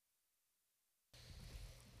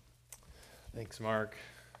Thanks, Mark.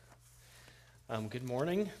 Good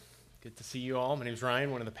morning. Good to see you all. My name is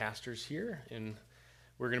Ryan, one of the pastors here, and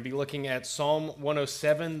we're going to be looking at Psalm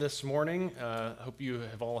 107 this morning. I hope you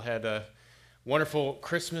have all had a wonderful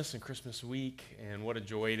Christmas and Christmas week, and what a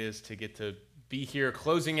joy it is to get to be here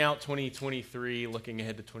closing out 2023, looking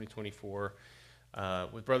ahead to 2024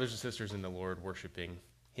 with brothers and sisters in the Lord, worshiping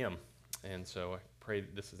Him. And so I pray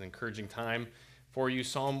that this is an encouraging time for you.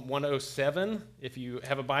 Psalm 107, if you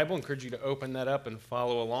have a Bible, I encourage you to open that up and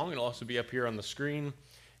follow along. It'll also be up here on the screen.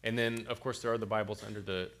 And then, of course, there are the Bibles under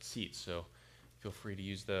the seats, so feel free to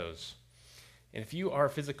use those. And if you are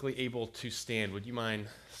physically able to stand, would you mind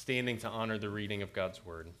standing to honor the reading of God's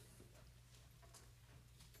Word?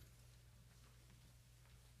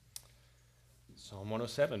 Psalm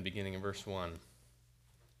 107, beginning in verse 1.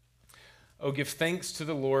 Oh, give thanks to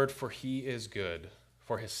the Lord, for He is good,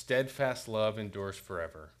 for His steadfast love endures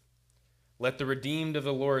forever. Let the redeemed of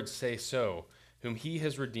the Lord say so, whom He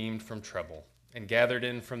has redeemed from trouble, and gathered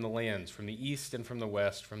in from the lands, from the east and from the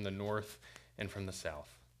west, from the north and from the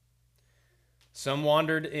south. Some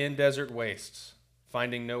wandered in desert wastes,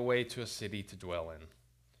 finding no way to a city to dwell in.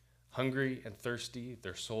 Hungry and thirsty,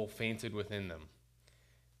 their soul fainted within them.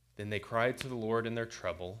 Then they cried to the Lord in their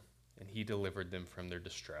trouble, and He delivered them from their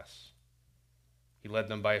distress. He led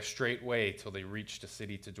them by a straight way till they reached a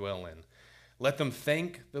city to dwell in. Let them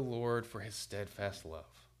thank the Lord for His steadfast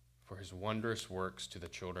love, for His wondrous works to the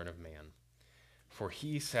children of man. For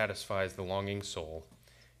He satisfies the longing soul,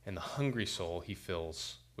 and the hungry soul He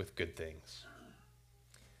fills with good things.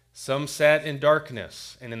 Some sat in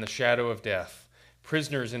darkness and in the shadow of death,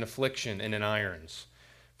 prisoners in affliction and in irons,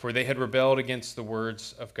 for they had rebelled against the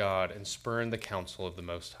words of God and spurned the counsel of the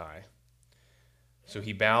Most High. So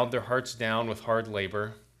He bowed their hearts down with hard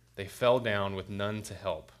labor. They fell down with none to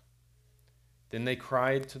help. Then they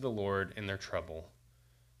cried to the Lord in their trouble,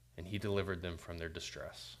 and He delivered them from their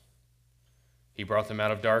distress. He brought them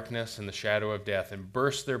out of darkness and the shadow of death and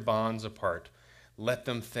burst their bonds apart. Let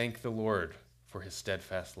them thank the Lord for His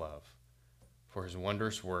steadfast love, for His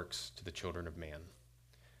wondrous works to the children of man.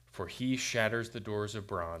 For He shatters the doors of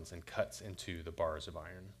bronze and cuts into the bars of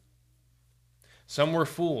iron. Some were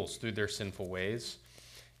fools through their sinful ways,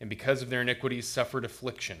 and because of their iniquities suffered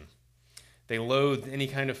affliction. They loathed any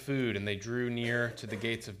kind of food, and they drew near to the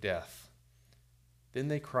gates of death. Then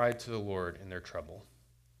they cried to the Lord in their trouble,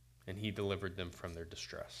 and He delivered them from their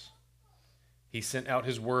distress. He sent out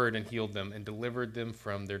His word and healed them and delivered them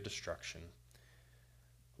from their destruction.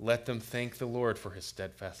 Let them thank the Lord for His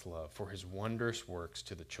steadfast love, for His wondrous works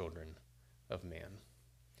to the children of man.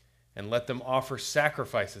 And let them offer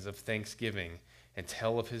sacrifices of thanksgiving and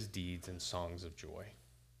tell of His deeds and songs of joy.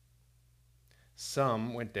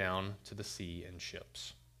 Some went down to the sea in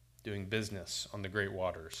ships, doing business on the great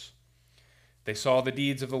waters. They saw the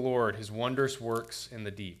deeds of the Lord, His wondrous works in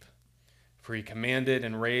the deep. For He commanded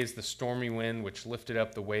and raised the stormy wind which lifted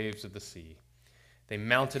up the waves of the sea. They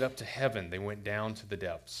mounted up to heaven, they went down to the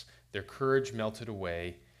depths. Their courage melted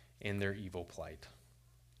away in their evil plight.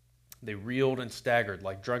 They reeled and staggered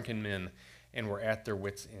like drunken men and were at their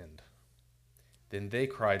wits' end. Then they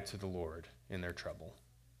cried to the Lord in their trouble,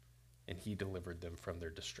 and He delivered them from their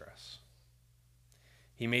distress.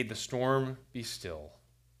 He made the storm be still,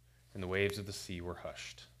 and the waves of the sea were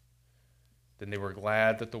hushed. Then they were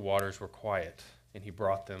glad that the waters were quiet, and He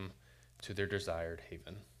brought them to their desired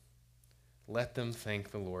haven. Let them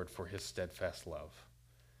thank the Lord for His steadfast love,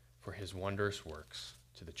 for His wondrous works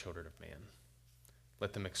to the children of man.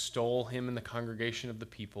 Let them extol Him in the congregation of the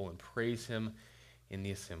people and praise Him in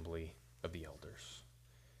the assembly of the elders.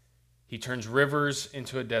 He turns rivers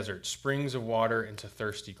into a desert, springs of water into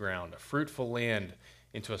thirsty ground, a fruitful land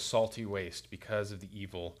into a salty waste because of the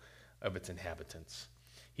evil of its inhabitants.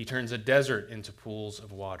 He turns a desert into pools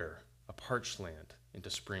of water, a parched land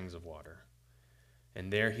into springs of water.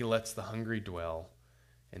 And there He lets the hungry dwell,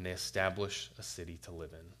 and they establish a city to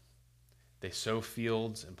live in. They sow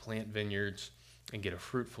fields and plant vineyards and get a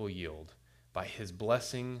fruitful yield. By His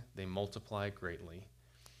blessing they multiply greatly,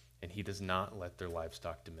 and He does not let their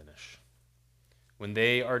livestock diminish. When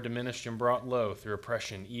they are diminished and brought low through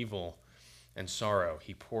oppression, evil, and sorrow,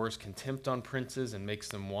 He pours contempt on princes and makes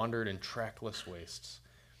them wander in trackless wastes.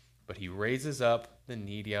 But He raises up the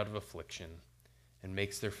needy out of affliction and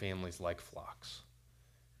makes their families like flocks.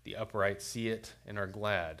 The upright see it and are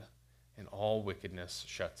glad, and all wickedness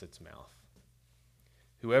shuts its mouth.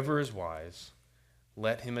 Whoever is wise,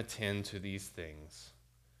 let him attend to these things.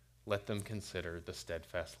 Let them consider the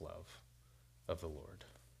steadfast love of the Lord.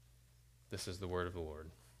 This is the word of the Lord.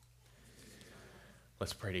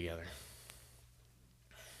 Let's pray together.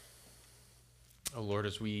 Oh Lord,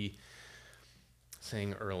 as we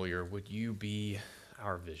saying earlier, would you be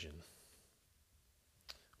our vision?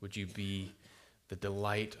 Would you be the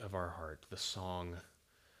delight of our heart, the song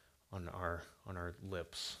on our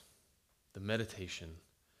lips, the meditation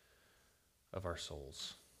of our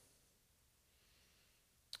souls?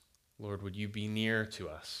 Lord, would you be near to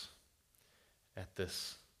us at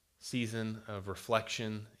this season of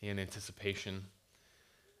reflection and anticipation?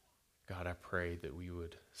 God, I pray that we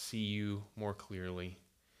would see you more clearly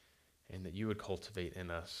and that you would cultivate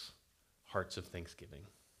in us hearts of thanksgiving.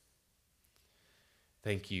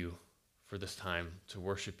 Thank you for this time to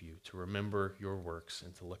worship you, to remember your works,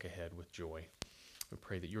 and to look ahead with joy. We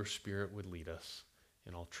pray that your Spirit would lead us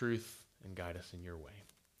in all truth and guide us in your way.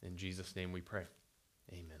 In Jesus' name we pray.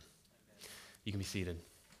 Amen. You can be seated.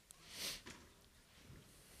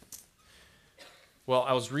 Well,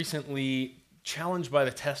 I was recently challenged by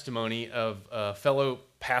the testimony of a fellow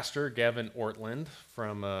pastor, Gavin Ortland,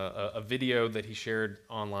 from a video that he shared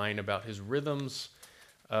online about his rhythms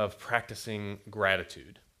of practicing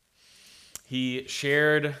gratitude. He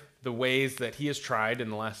shared the ways that he has tried in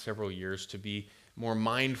the last several years to be more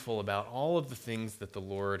mindful about all of the things that the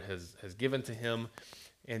Lord has given to him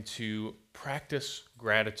and to practice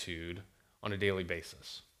gratitude on a daily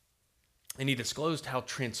basis. And he disclosed how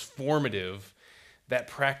transformative that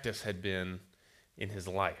practice had been in his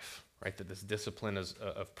life, right? That this discipline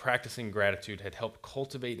of practicing gratitude had helped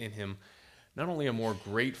cultivate in him not only a more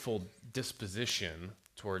grateful disposition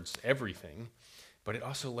towards everything, but it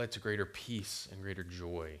also led to greater peace and greater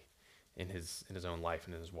joy in his own life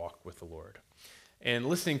and in his walk with the Lord. And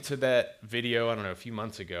listening to that video, I don't know, a few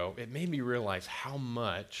months ago, it made me realize how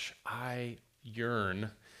much I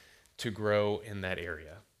yearn to grow in that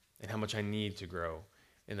area and how much I need to grow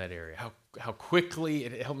in that area. How quickly,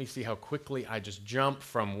 it helped me see how quickly I just jump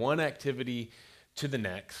from one activity to the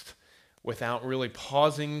next without really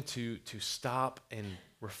pausing to stop and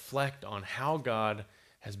reflect on how God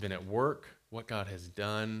has been at work, what God has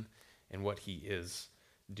done, and what he is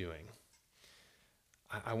doing.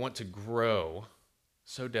 I want to grow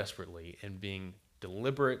so desperately in being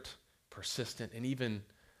deliberate, persistent, and even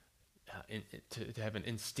to have an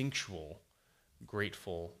instinctual,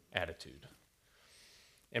 grateful attitude.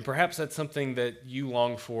 And perhaps that's something that you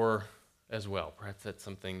long for as well. Perhaps that's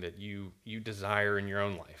something that you desire in your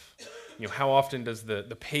own life. You know, how often does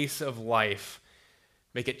the pace of life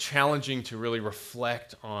make it challenging to really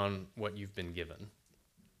reflect on what you've been given?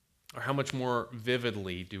 Or how much more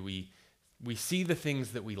vividly do we see the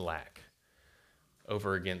things that we lack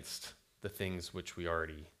over against the things which we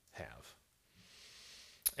already have?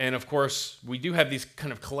 And of course, we do have these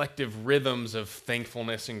kind of collective rhythms of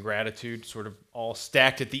thankfulness and gratitude sort of all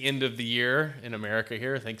stacked at the end of the year in America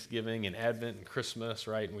here, Thanksgiving and Advent and Christmas,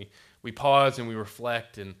 right? And we pause and we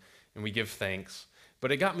reflect and we give thanks.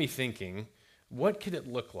 But it got me thinking, what could it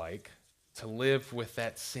look like to live with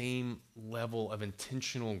that same level of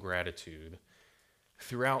intentional gratitude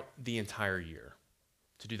throughout the entire year?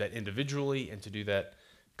 To do that individually and to do that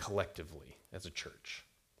collectively as a church.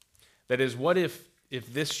 That is, what if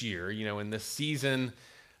this year, you know, in this season,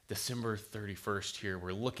 December 31st here,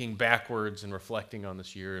 we're looking backwards and reflecting on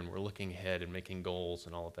this year, and we're looking ahead and making goals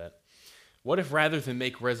and all of that. What if rather than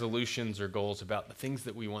make resolutions or goals about the things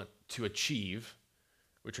that we want to achieve,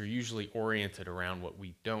 which are usually oriented around what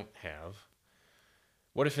we don't have,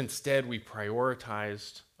 what if instead we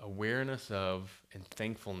prioritized awareness of and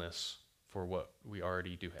thankfulness for what we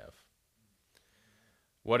already do have?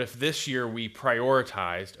 What if this year we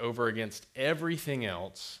prioritized over against everything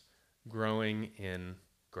else growing in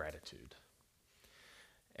gratitude?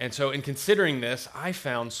 And so in considering this, I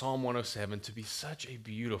found Psalm 107 to be such a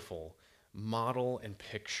beautiful model and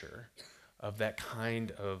picture of that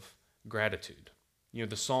kind of gratitude. You know,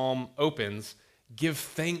 the psalm opens, "Give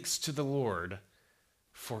thanks to the Lord,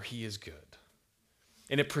 for he is good."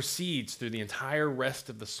 And it proceeds through the entire rest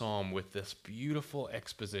of the psalm with this beautiful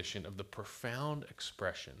exposition of the profound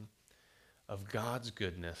expression of God's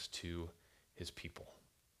goodness to his people.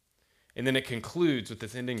 And then it concludes with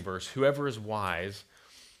this ending verse, "Whoever is wise,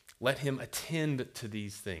 let him attend to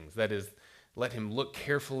these things." That is, let him look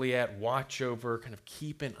carefully at, watch over, kind of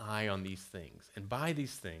keep an eye on these things. And by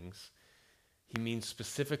these things, he means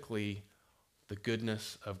specifically the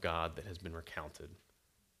goodness of God that has been recounted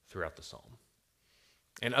throughout the psalm.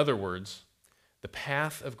 In other words, the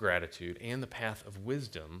path of gratitude and the path of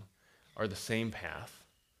wisdom are the same path,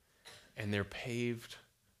 and they're paved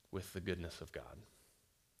with the goodness of God.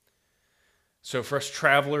 So for us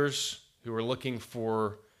travelers who are looking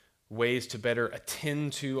for ways to better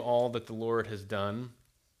attend to all that the Lord has done,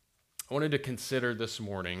 I wanted to consider this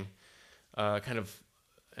morning kind of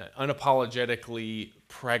unapologetically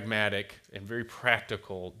pragmatic and very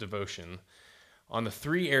practical devotion on the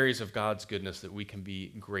three areas of God's goodness that we can be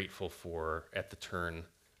grateful for at the turn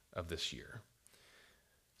of this year.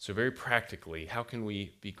 So very practically, how can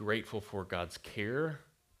we be grateful for God's care,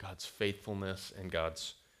 God's faithfulness, and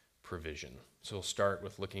God's provision? So we'll start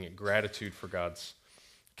with looking at gratitude for God's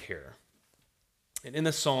care. And in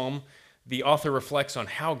this psalm, the author reflects on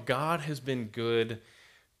how God has been good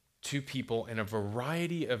to people in a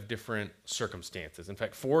variety of different circumstances. In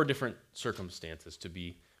fact, 4 different circumstances to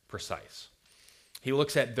be precise. He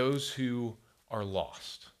looks at those who are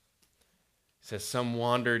lost. He says, some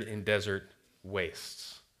wandered in desert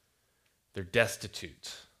wastes. They're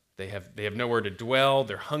destitute. They have nowhere to dwell.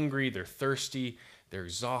 They're hungry. They're thirsty. They're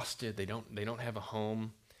exhausted. They don't have a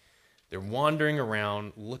home. They're wandering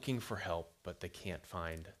around looking for help, but they can't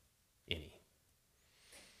find any.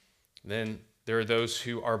 Then there are those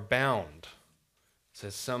who are bound. It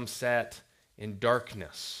says some sat in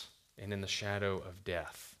darkness and in the shadow of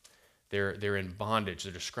death. They're in bondage.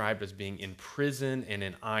 They're described as being in prison and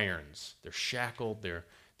in irons. They're shackled. They're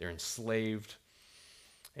enslaved.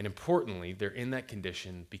 And importantly, they're in that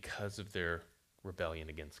condition because of their rebellion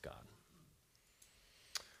against God.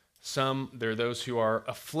 There are those who are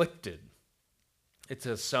afflicted. It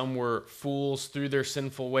says some were fools through their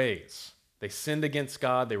sinful ways. They sinned against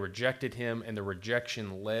God, they rejected him, and the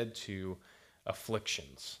rejection led to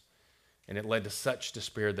afflictions. And it led to such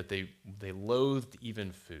despair that they loathed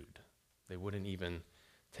even food. They wouldn't even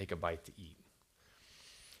take a bite to eat.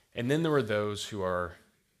 And then there were those who are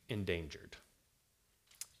endangered.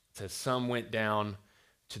 It says some went down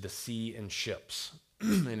to the sea in ships.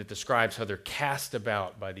 And it describes how they're cast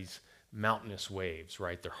about by these mountainous waves,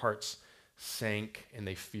 right? Their hearts sank and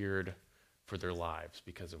they feared for their lives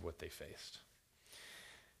because of what they faced.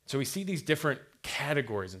 So we see these different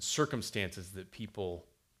categories and circumstances that people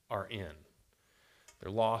are in.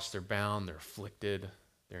 They're lost, they're bound, they're afflicted,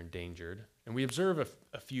 they're endangered. And we observe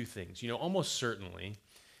a few things. Almost certainly,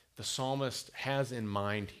 the psalmist has in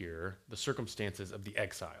mind here the circumstances of the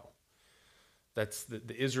exile. That's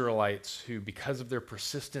the Israelites who, because of their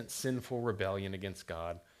persistent sinful rebellion against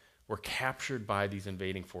God, were captured by these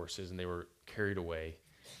invading forces and they were carried away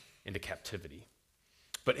into captivity.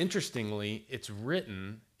 But interestingly, it's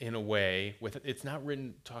written in a way it's not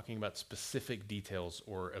written talking about specific details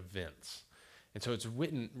or events. And so it's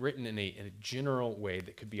written in a general way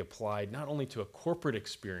that could be applied not only to a corporate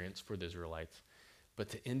experience for the Israelites, but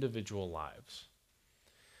to individual lives.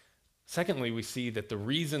 Secondly, we see that the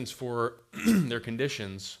reasons for their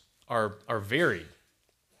conditions are varied.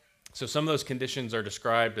 So some of those conditions are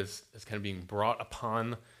described as kind of being brought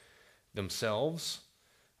upon themselves.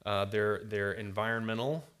 They're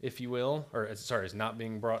environmental, if you will, as not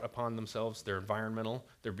being brought upon themselves. They're environmental.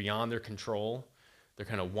 They're beyond their control. They're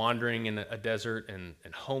kind of wandering in a desert and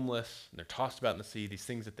homeless. And they're tossed about in the sea. These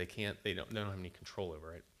things that they don't have any control over,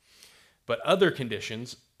 right? But other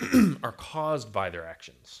conditions are caused by their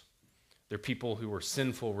actions. They're people who were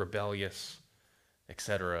sinful, rebellious,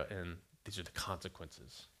 etc., and these are the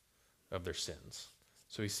consequences of their sins.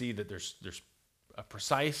 So we see that there's a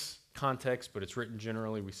precise context, but it's written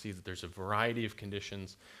generally. We see that there's a variety of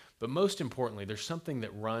conditions, but most importantly, there's something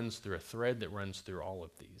that runs through a thread that runs through all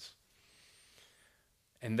of these.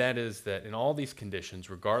 And that is that in all these conditions,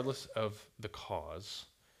 regardless of the cause,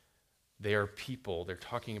 they're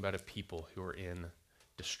talking about a people who are in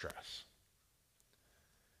distress.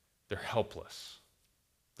 They're helpless.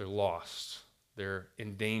 They're lost. They're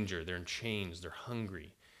in danger. They're in chains. They're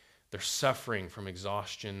hungry. They're suffering from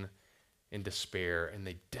exhaustion and despair, and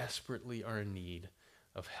they desperately are in need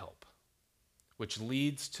of help, which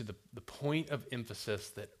leads to the point of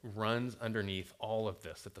emphasis that runs underneath all of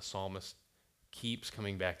this that the psalmist keeps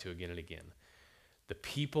coming back to again and again. The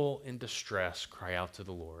people in distress cry out to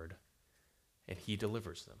the Lord, and he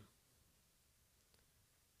delivers them.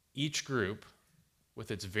 Each group, with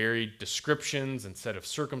its varied descriptions and set of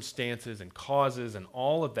circumstances and causes and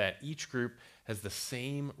all of that, each group has the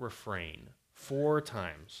same refrain 4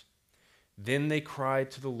 times. Then they cried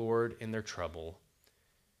to the Lord in their trouble,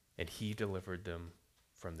 and he delivered them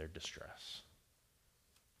from their distress.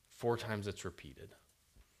 4 times it's repeated.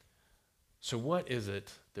 So what is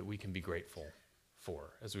it that we can be grateful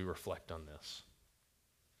for as we reflect on this?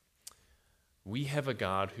 We have a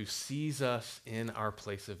God who sees us in our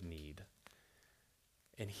place of need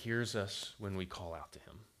and hears us when we call out to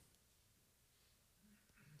him.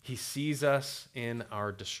 He sees us in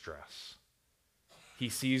our distress. He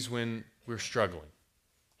sees when we're struggling.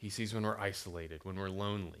 He sees when we're isolated, when we're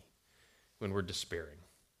lonely, when we're despairing.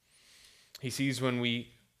 He sees when we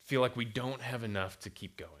feel like we don't have enough to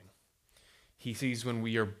keep going. He sees when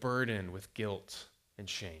we are burdened with guilt and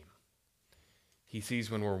shame. He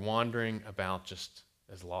sees when we're wandering about just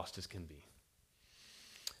as lost as can be.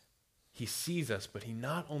 He sees us, but he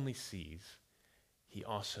not only sees, he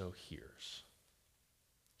also hears.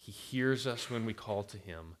 He hears us when we call to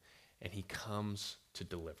him, and he comes to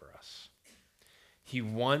deliver us. He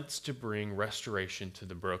wants to bring restoration to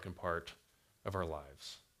the broken part of our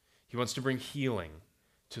lives. He wants to bring healing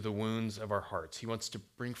to the wounds of our hearts. He wants to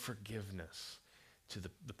bring forgiveness to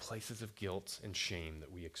the places of guilt and shame that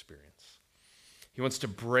we experience. He wants to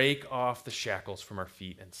break off the shackles from our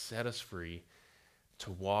feet and set us free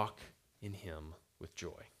to walk in him with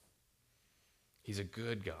joy. He's a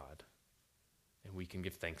good God, and we can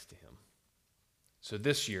give thanks to him. So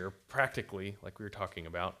this year, practically, like we were talking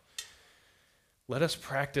about, let us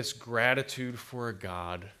practice gratitude for a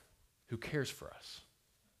God who cares for us.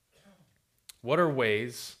 What are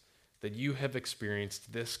ways that you have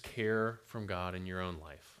experienced this care from God in your own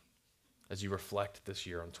life as you reflect this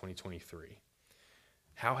year on 2023?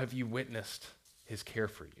 How have you witnessed his care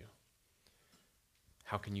for you?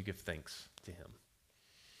 How can you give thanks to him?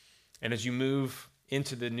 And as you move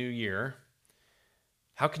into the new year,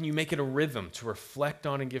 how can you make it a rhythm to reflect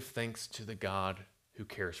on and give thanks to the God who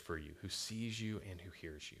cares for you, who sees you, and who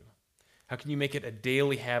hears you? How can you make it a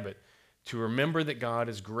daily habit to remember that God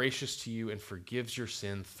is gracious to you and forgives your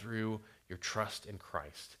sin through your trust in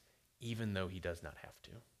Christ, even though he does not have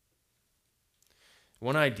to?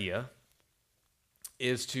 One idea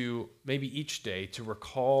is to maybe each day to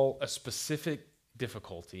recall a specific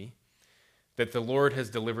difficulty that the Lord has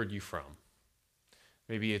delivered you from.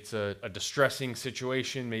 Maybe it's a distressing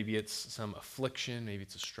situation, maybe it's some affliction, maybe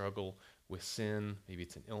it's a struggle with sin, maybe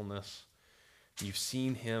it's an illness. You've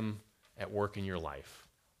seen him at work in your life,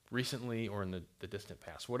 recently or in the distant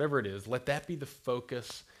past. Whatever it is, let that be the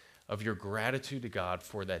focus of your gratitude to God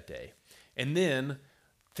for that day. And then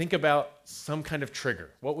think about some kind of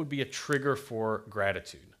trigger. What would be a trigger for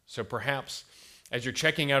gratitude? So perhaps as you're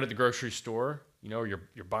checking out at the grocery store, or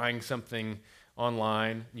you're buying something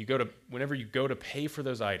online, whenever you go to pay for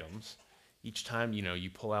those items, each time, you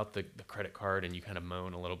pull out the credit card and you kind of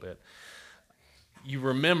moan a little bit. You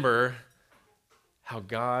remember how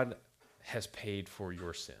God has paid for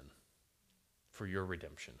your sin, for your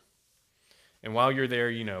redemption. And while you're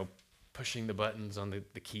there, pushing the buttons on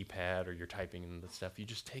the keypad or you're typing in the stuff, you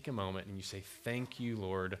just take a moment and you say, thank you,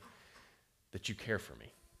 Lord, that you care for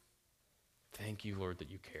me. Thank you, Lord, that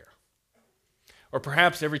you care. Or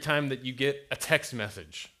perhaps every time that you get a text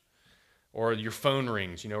message or your phone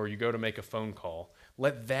rings, or you go to make a phone call,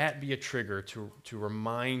 let that be a trigger to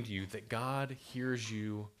remind you that God hears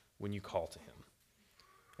you when you call to him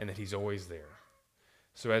and that he's always there.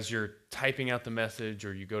 So as you're typing out the message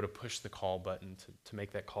or you go to push the call button to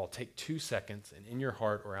make that call, take 2 seconds and in your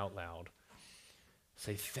heart or out loud,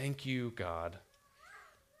 say, thank you, God,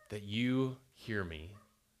 that you hear me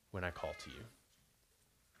when I call to you.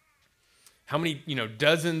 How many,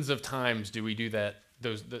 dozens of times do we do that,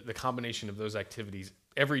 the combination of those activities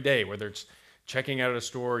every day, whether it's checking out at a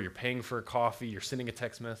store, you're paying for a coffee, you're sending a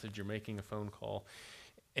text message, you're making a phone call.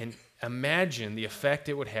 And imagine the effect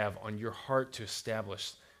it would have on your heart to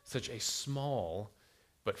establish such a small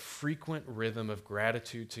but frequent rhythm of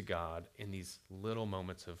gratitude to God in these little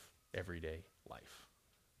moments of everyday life.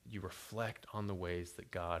 You reflect on the ways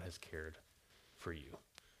that God has cared for you.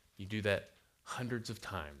 You do that hundreds of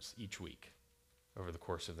times each week over the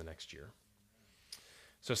course of the next year.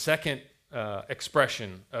 So second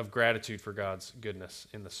expression of gratitude for God's goodness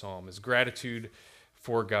in the psalm is gratitude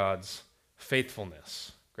for God's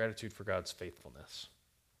faithfulness. Gratitude for God's faithfulness.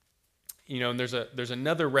 And there's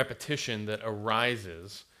another repetition that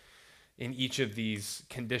arises in each of these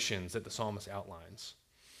conditions that the psalmist outlines.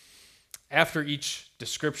 After each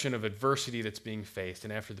description of adversity that's being faced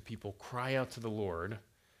and after the people cry out to the Lord,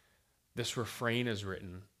 this refrain is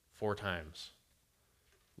written 4 times.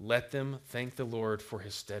 Let them thank the Lord for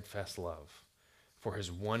his steadfast love, for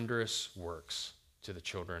his wondrous works to the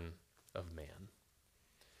children of man.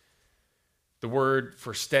 The word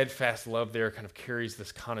for steadfast love there kind of carries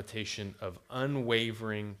this connotation of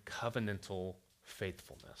unwavering covenantal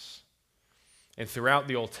faithfulness. And throughout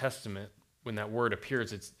the Old Testament, when that word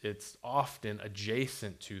appears, it's often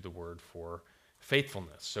adjacent to the word for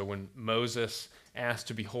faithfulness. So when Moses asked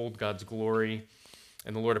to behold God's glory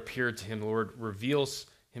and the Lord appeared to him, the Lord reveals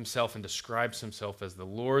himself and describes himself as the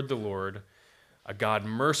Lord, a God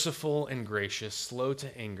merciful and gracious, slow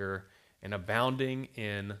to anger, and abounding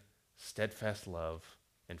in steadfast love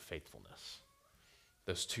and faithfulness.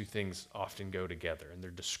 Those two things often go together, and they're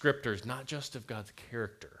descriptors not just of God's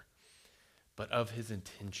character, but of his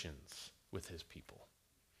intentions with his people.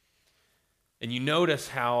 And you notice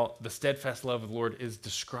how the steadfast love of the Lord is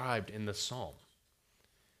described in this psalm.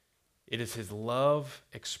 It is his love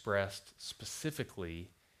expressed specifically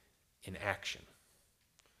in action.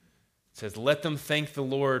 It says, let them thank the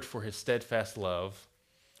Lord for his steadfast love,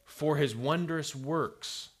 for his wondrous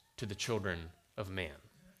works to the children of man.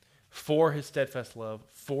 For his steadfast love,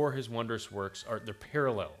 for his wondrous works are their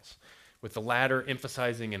parallels, with the latter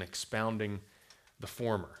emphasizing and expounding the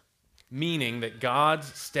former, meaning that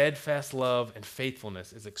God's steadfast love and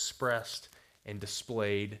faithfulness is expressed and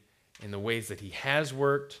displayed in the ways that he has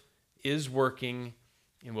worked, is working,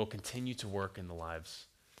 and will continue to work in the lives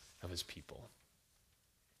of his people.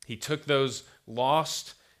 He took those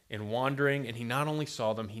lost and wandering, and he not only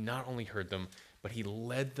saw them, he not only heard them, but he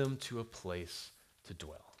led them to a place to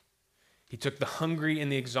dwell. He took the hungry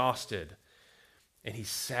and the exhausted, and he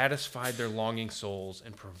satisfied their longing souls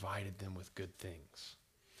and provided them with good things.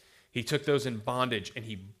 He took those in bondage, and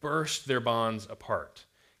he burst their bonds apart.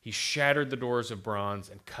 He shattered the doors of bronze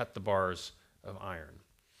and cut the bars of iron.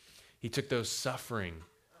 He took those suffering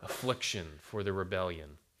affliction for their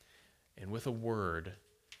rebellion, and with a word,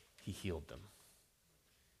 he healed them.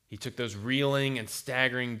 He took those reeling and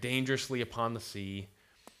staggering dangerously upon the sea,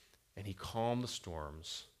 and he calmed the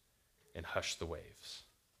storms and hushed the waves.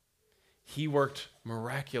 He worked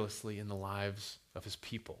miraculously in the lives of his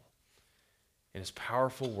people, and his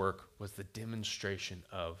powerful work was the demonstration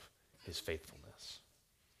of his faithfulness.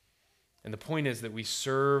 And the point is that we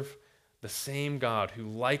serve the same God who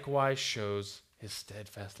likewise shows his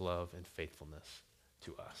steadfast love and faithfulness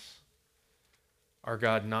to us. Our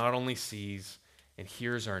God not only sees and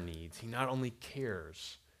hears our needs, he not only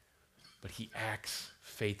cares, but he acts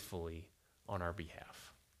faithfully on our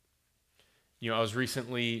behalf. You know, I was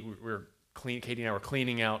recently, Katie and I were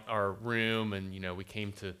cleaning out our room, and, we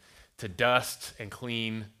came to dust and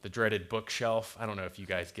clean the dreaded bookshelf. I don't know if you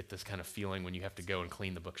guys get this kind of feeling when you have to go and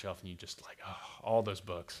clean the bookshelf, and you just all those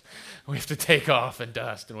books we have to take off and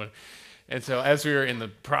dust. And so as we were in the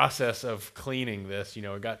process of cleaning this, we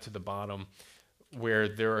got to the bottom where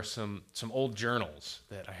there are some old journals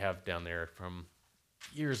that I have down there from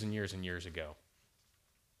years and years and years ago.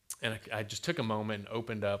 And I just took a moment and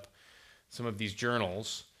opened up some of these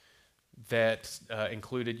journals that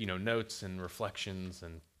included, notes and reflections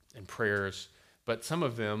and prayers, but some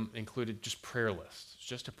of them included just prayer lists,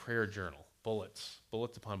 just a prayer journal, bullets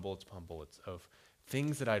upon bullets upon bullets of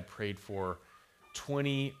things that I'd prayed for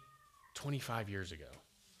 20, 25 years ago.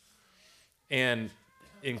 And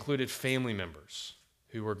included family members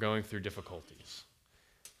who were going through difficulties,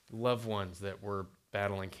 loved ones that were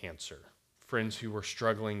battling cancer, friends who were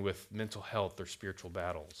struggling with mental health or spiritual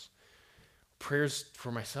battles, prayers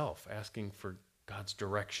for myself, asking for God's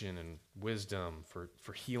direction and wisdom,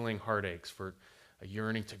 for healing heartaches, for a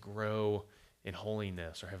yearning to grow in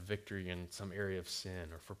holiness or have victory in some area of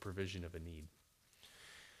sin, or for provision of a need.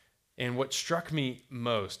 And what struck me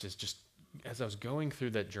most is just as I was going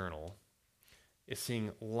through that journal, is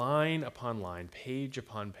seeing line upon line, page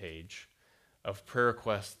upon page of prayer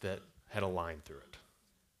requests that had a line through it.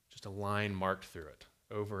 Just a line marked through it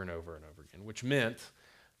over and over and over again, which meant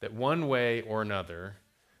that one way or another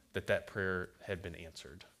that prayer had been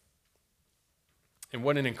answered. And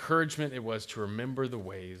what an encouragement it was to remember the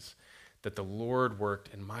ways that the Lord worked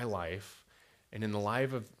in my life and in the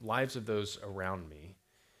lives of those around me,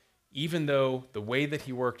 even though the way that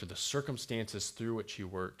he worked or the circumstances through which he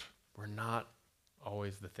worked were not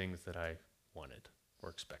always the things that I wanted or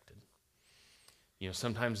expected.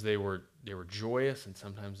 Sometimes they were joyous, and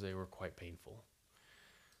sometimes they were quite painful.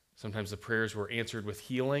 Sometimes the prayers were answered with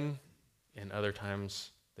healing, and other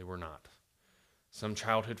times they were not. Some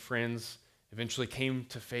childhood friends eventually came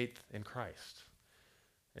to faith in Christ,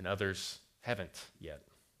 and others haven't yet.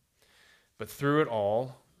 But through it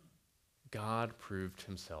all, God proved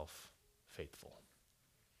himself faithful.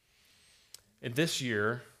 And this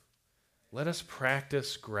year, let us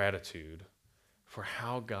practice gratitude for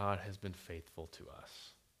how God has been faithful to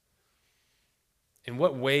us. In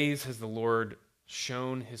what ways has the Lord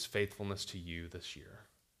shown his faithfulness to you this year?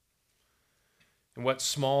 In what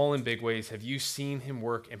small and big ways have you seen him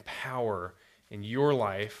work in power in your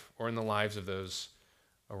life or in the lives of those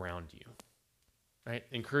around you? Right?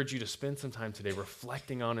 I encourage you to spend some time today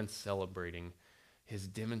reflecting on and celebrating his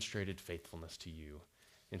demonstrated faithfulness to you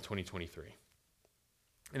in 2023.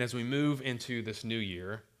 And as we move into this new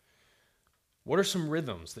year, what are some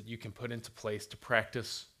rhythms that you can put into place to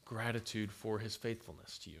practice gratitude for his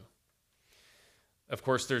faithfulness to you? Of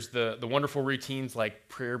course, there's the wonderful routines like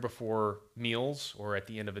prayer before meals or at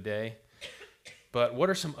the end of a day. But what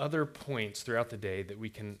are some other points throughout the day that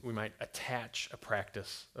we might attach a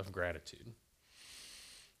practice of gratitude?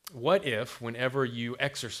 What if, whenever you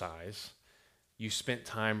exercise, you spent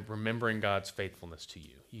time remembering God's faithfulness to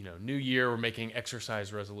you? You know, new year, we're making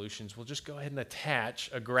exercise resolutions. We'll just go ahead and attach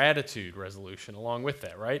a gratitude resolution along with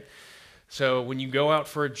that, right? So when you go out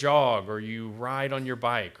for a jog or you ride on your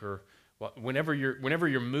bike or whenever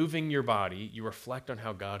you're moving your body, you reflect on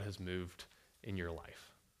how God has moved in your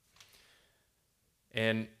life.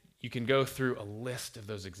 And you can go through a list of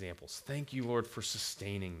those examples. Thank you, Lord, for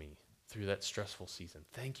sustaining me through that stressful season.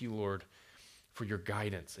 Thank you, Lord, for your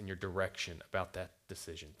guidance and your direction about that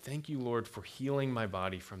decision. Thank you, Lord, for healing my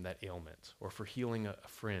body from that ailment or for healing a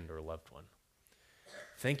friend or a loved one.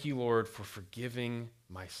 Thank you, Lord, for forgiving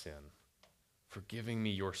my sin, for giving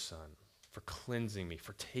me your Son, for cleansing me,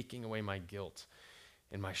 for taking away my guilt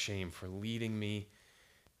and my shame, for leading me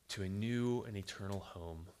to a new and eternal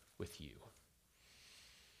home with you.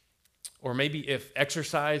 Or maybe if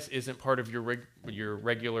exercise isn't part of your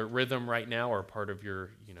regular rhythm right now or part of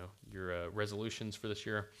your resolutions for this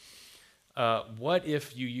year, what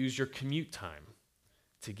if you use your commute time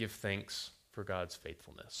to give thanks for God's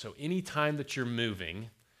faithfulness? So any time that you're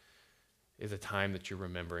moving is a time that you're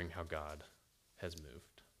remembering how God has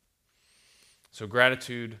moved. So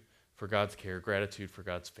gratitude for God's care, gratitude for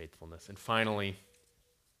God's faithfulness, and finally,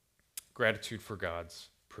 gratitude for God's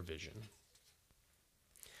provision.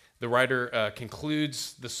 The writer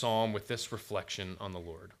concludes the psalm with this reflection on the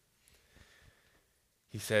Lord.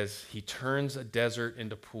 He says, "He turns a desert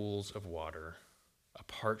into pools of water, a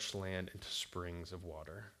parched land into springs of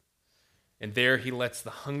water. And there he lets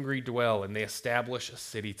the hungry dwell, and they establish a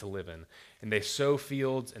city to live in. And they sow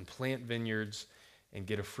fields and plant vineyards and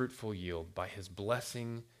get a fruitful yield. By his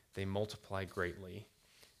blessing they multiply greatly,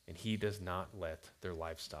 and he does not let their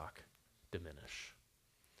livestock diminish."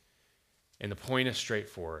 And the point is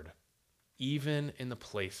straightforward. Even in the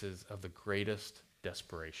places of the greatest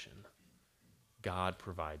desperation, God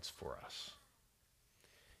provides for us.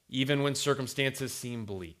 Even when circumstances seem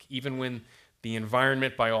bleak, even when the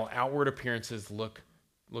environment by all outward appearances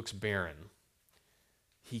looks barren,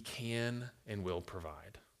 he can and will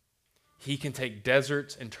provide. He can take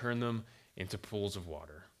deserts and turn them into pools of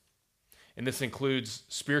water. And this includes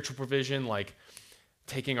spiritual provision, like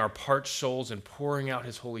taking our parched souls and pouring out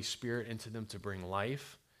his Holy Spirit into them to bring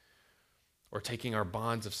life, or taking our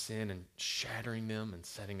bonds of sin and shattering them and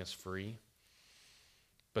setting us free.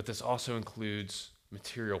 But this also includes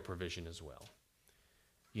material provision as well.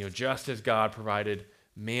 You know, just as God provided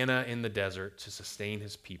manna in the desert to sustain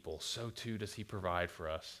his people, so too does he provide for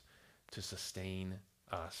us to sustain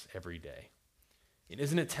us every day. And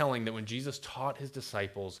isn't it telling that when Jesus taught his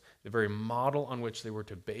disciples the very model on which they were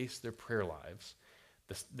to base their prayer lives,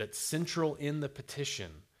 that central in the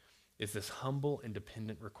petition is this humble and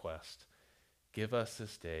dependent request: give us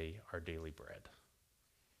this day our daily bread.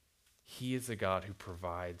 He is the God who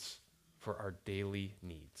provides for our daily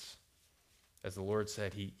needs. As the Lord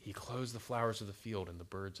said, he clothes the flowers of the field and the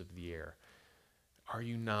birds of the air. Are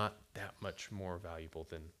you not that much more valuable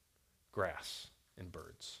than grass and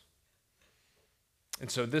birds?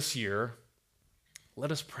 And so this year,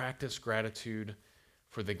 let us practice gratitude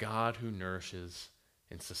for the God who nourishes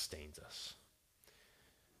and sustains us.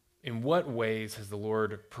 In what ways has the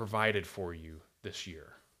Lord provided for you this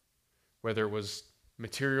year? Whether it was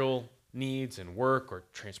material needs and work or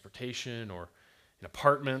transportation or in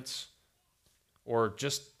apartments, or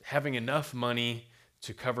just having enough money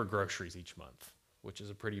to cover groceries each month, which is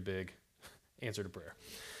a pretty big answer to prayer.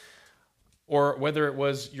 Or whether it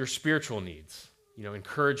was your spiritual needs,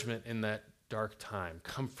 encouragement in that dark time,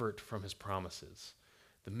 comfort from his promises,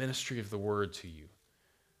 the ministry of the word to you,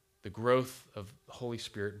 the growth of the Holy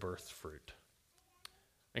Spirit birthed fruit.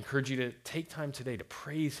 I encourage you to take time today to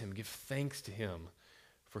praise him, give thanks to him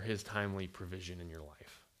for his timely provision in your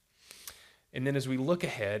life. And then as we look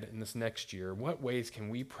ahead in this next year, what ways can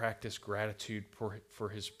we practice gratitude for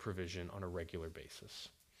his provision on a regular basis?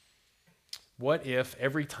 What if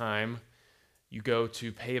every time you go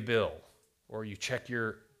to pay a bill or you check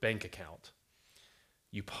your bank account,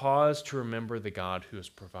 you pause to remember the God who has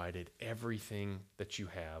provided everything that you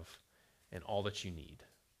have and all that you need,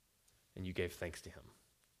 and you gave thanks to him?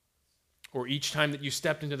 Or each time that you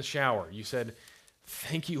stepped into the shower, you said,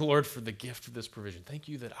 "Thank you, Lord, for the gift of this provision. Thank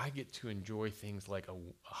you that I get to enjoy things like a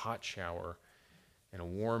hot shower and a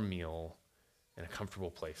warm meal and a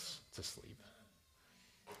comfortable place to sleep."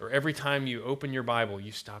 Or every time you open your Bible,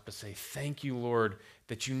 you stop to say, "Thank you, Lord,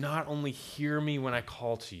 that you not only hear me when I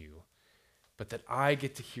call to you, but that I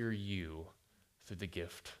get to hear you through the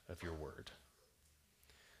gift of your word."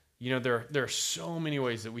 There are so many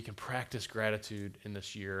ways that we can practice gratitude in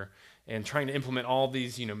this year, and trying to implement all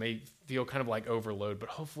these, may feel kind of like overload, but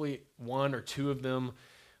hopefully one or two of them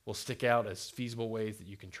will stick out as feasible ways that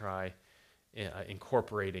you can try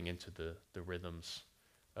incorporating into the rhythms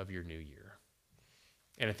of your new year.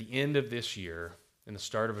 And at the end of this year, and the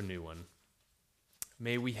start of a new one,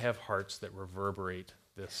 may we have hearts that reverberate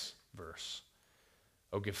this verse.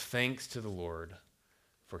 Oh, give thanks to the Lord,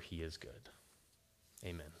 for he is good.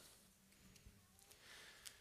 Amen.